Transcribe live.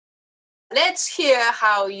Let's hear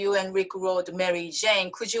how you and Rick wrote Mary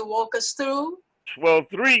Jane. Could you walk us through? Well,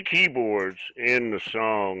 three keyboards in the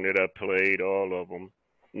song that I played, all of them.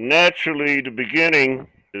 Naturally, the beginning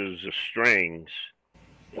is the strings.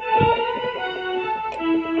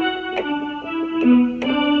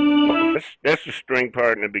 That's the string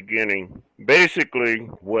part in the beginning. Basically,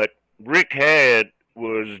 what Rick had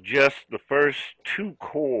was just the first two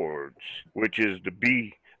chords, which is the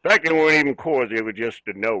B. In fact, they weren't even chords, they were just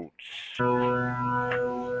the notes.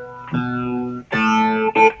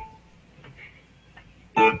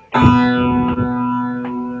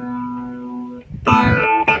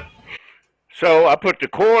 So I put the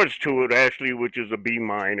chords to it actually, which is a B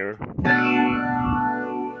minor,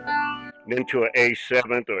 then to an A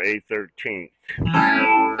seventh or A 13th.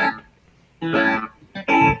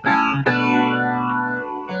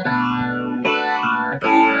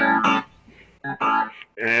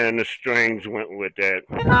 And the strings went with that.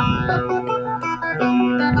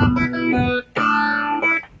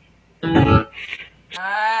 With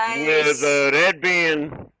Nice. that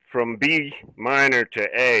being from B minor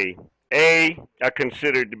to A, I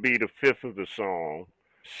considered to be the fifth of the song.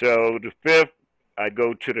 So the fifth, I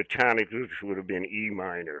go to the tonic, which would have been E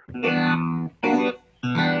minor.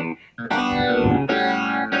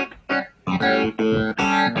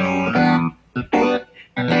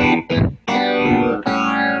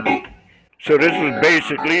 So this was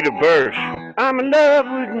basically the verse. I'm in love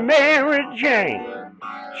with Mary Jane.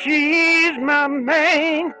 She's my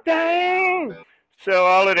main thing. So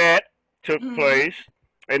all of that took Mhm. place.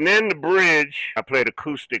 And then the bridge, I played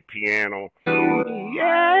acoustic piano.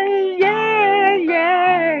 Yeah, yeah,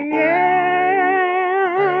 yeah, yeah.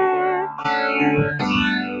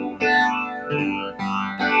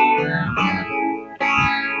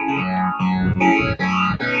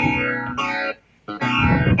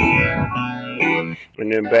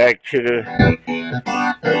 And then back to the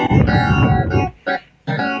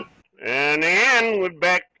and the end went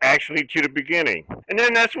back actually to the beginning. And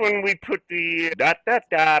then that's when we put the da da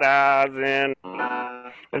da da's in.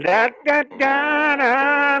 Da da da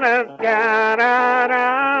da da da da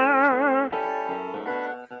da.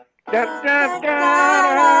 Da da da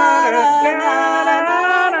da da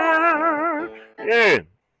da da. Yeah.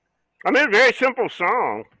 I mean, a very simple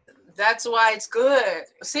song. That's why it's good.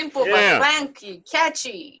 Simple but Yeah. funky,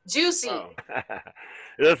 catchy, juicy. Oh.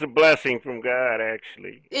 That's a blessing from God,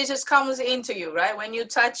 actually. It just comes into you, right? When you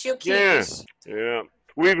touch your Yeah. keys. Yeah.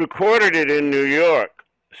 We recorded it in New York,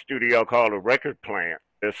 a studio called a Record Plant.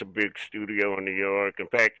 It's a big studio in New York. In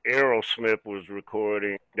fact, Aerosmith was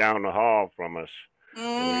recording down the hall from us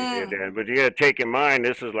when we did Mm, that. But yeah, take in mind,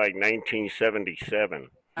 this is like 1977.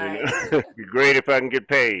 You know, nice. it'd be great if I can get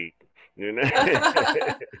paid. You know.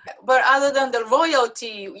 But other than the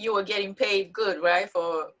royalty, you were getting paid good, right,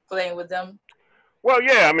 for playing with them? Well,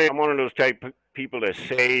 yeah. I mean, I'm one of those type of people that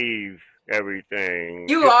save everything.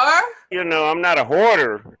 You are? You know, I'm not a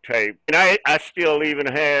hoarder type, and I still even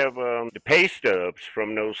have the pay stubs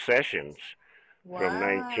from those sessions from Wow.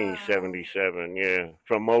 1977. Yeah,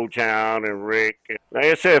 from Motown and Rick. Like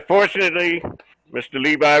I said, fortunately, Mr.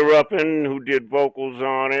 Levi Ruffin, who did vocals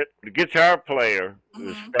on it, the guitar player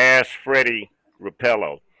was Mm-hmm. Fast Freddie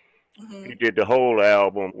Rapello. Mm-hmm. He did the whole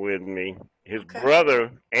album with me. His Okay.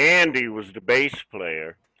 brother Andy was the bass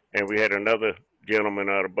player, and we had another gentleman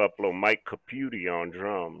out of Buffalo, Mike Caputi, on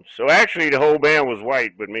drums. So actually, the whole band was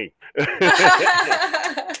white, but me.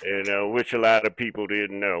 You know, which a lot of people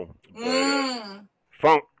didn't know. But Mm,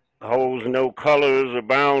 funk holds no colors or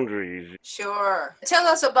boundaries. sure. Tell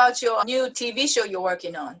us about your new TV show you're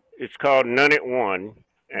working on. It's called None at One,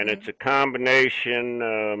 and Mm-hmm. it's a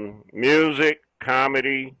combination music,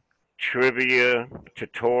 comedy, trivia,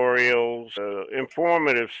 tutorials,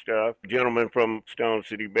 informative stuff. Gentleman from Stone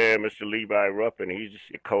City Band, Mr. Levi Ruffin, he's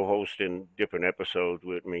co-hosting different episodes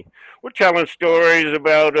with me. We're telling stories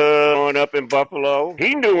about growing up in Buffalo.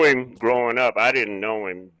 He knew him growing up. I didn't know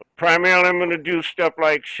him. Primarily, I'm going to do stuff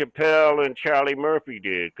like Chappelle and Charlie Murphy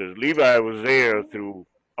did, because Levi was there through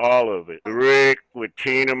all of it. Rick with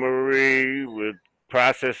Tina Marie, with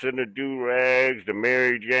Processing the Do Rags, the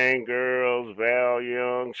Mary Jane Girls, Val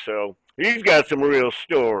Young. So he's got some real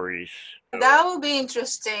stories. That will be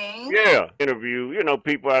interesting. Yeah, interview, you know,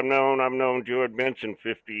 people I've known. I've known George Benson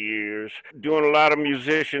 50 years. Doing a lot of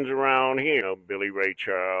musicians around here, you know, Billy Ray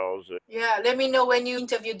Charles. Yeah, let me know when you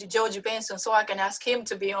interviewed George Benson so I can ask him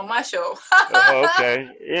to be on my show. Oh, okay.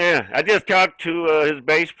 Yeah, I just talked to his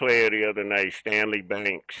bass player the other night, Stanley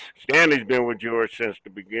Banks. Stanley's been with George since the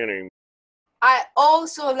beginning. I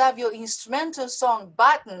also love your instrumental song,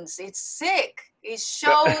 Buttons. It's sick. It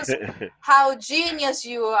shows how genius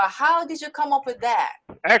you are. How did you come up with that?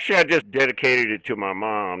 Actually, I just dedicated it to my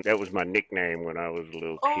mom. That was my nickname when I was a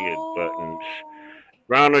little kid, Buttons. Oh,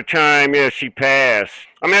 Around the time, yeah, she passed.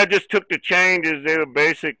 I mean, I just took the changes. They were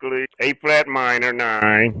basically A flat minor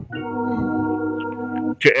 9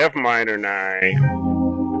 to F minor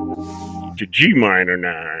 9 to G minor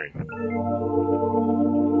 9.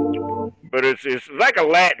 But it's like a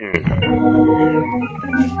Latin.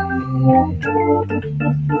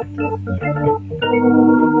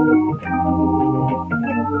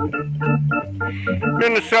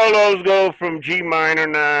 Then the solos go from G minor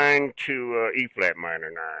 9 to E flat minor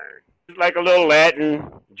 9. It's like a little Latin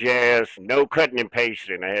jazz, no cutting and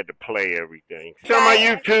pasting. I had to play everything. It's on my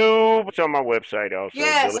YouTube. It's on my website also.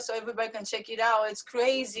 Yes, so everybody can check it out. It's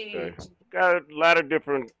crazy. Got a lot of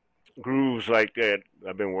different grooves like that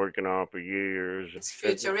I've been working on for years. It's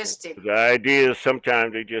futuristic. The ideas,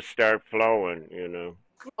 sometimes they just start flowing, you know.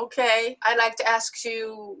 Okay, I'd like to ask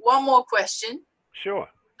you one more question. Sure.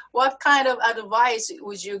 What kind of advice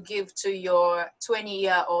would you give to your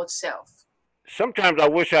 20-year-old self? Sometimes I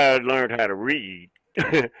wish I had learned how to read,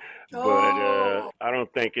 but I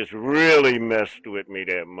don't think it's really messed with me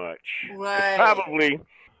that much. Right. It's probably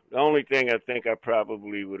the only thing I think I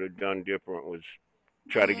probably would have done different was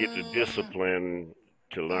try to get the discipline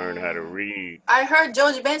to learn how to read. I heard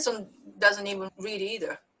George Benson doesn't even read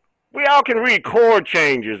either. We all can read chord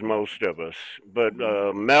changes, most of us, but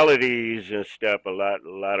melodies and stuff. A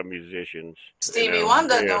lot of musicians. Stevie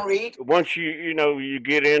Wonder don't read. Once you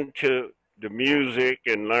get into the music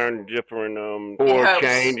and learn different chord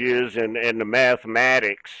changes and the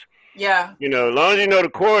mathematics. Yeah. As long as you know the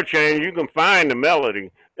chord change, you can find the melody.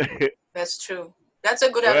 That's true. That's a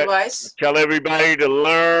good advice. Tell everybody to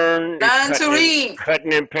learn to read.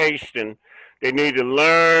 Cutting and pasting. They need to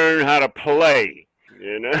learn how to play.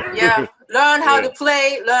 Yeah, learn how to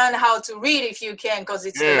play, learn how to read if you can, because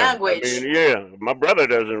it's the language. I mean, my brother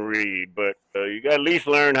doesn't read, but you got to at least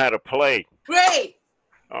learn how to play. Great.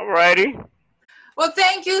 All righty. Well,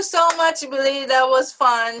 thank you so much, Billy. That was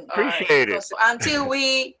fun. Appreciate it. So until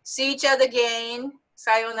we see each other again,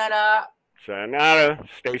 sayonara. Sayonara.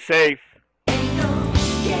 Stay safe.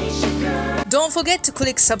 Don't forget to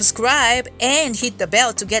click subscribe and hit the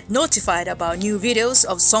bell to get notified about new videos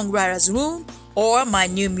of Songwriters Room or my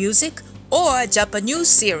new music or Japanese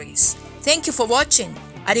series. Thank you for watching.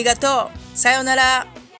 ありがとう。さよなら。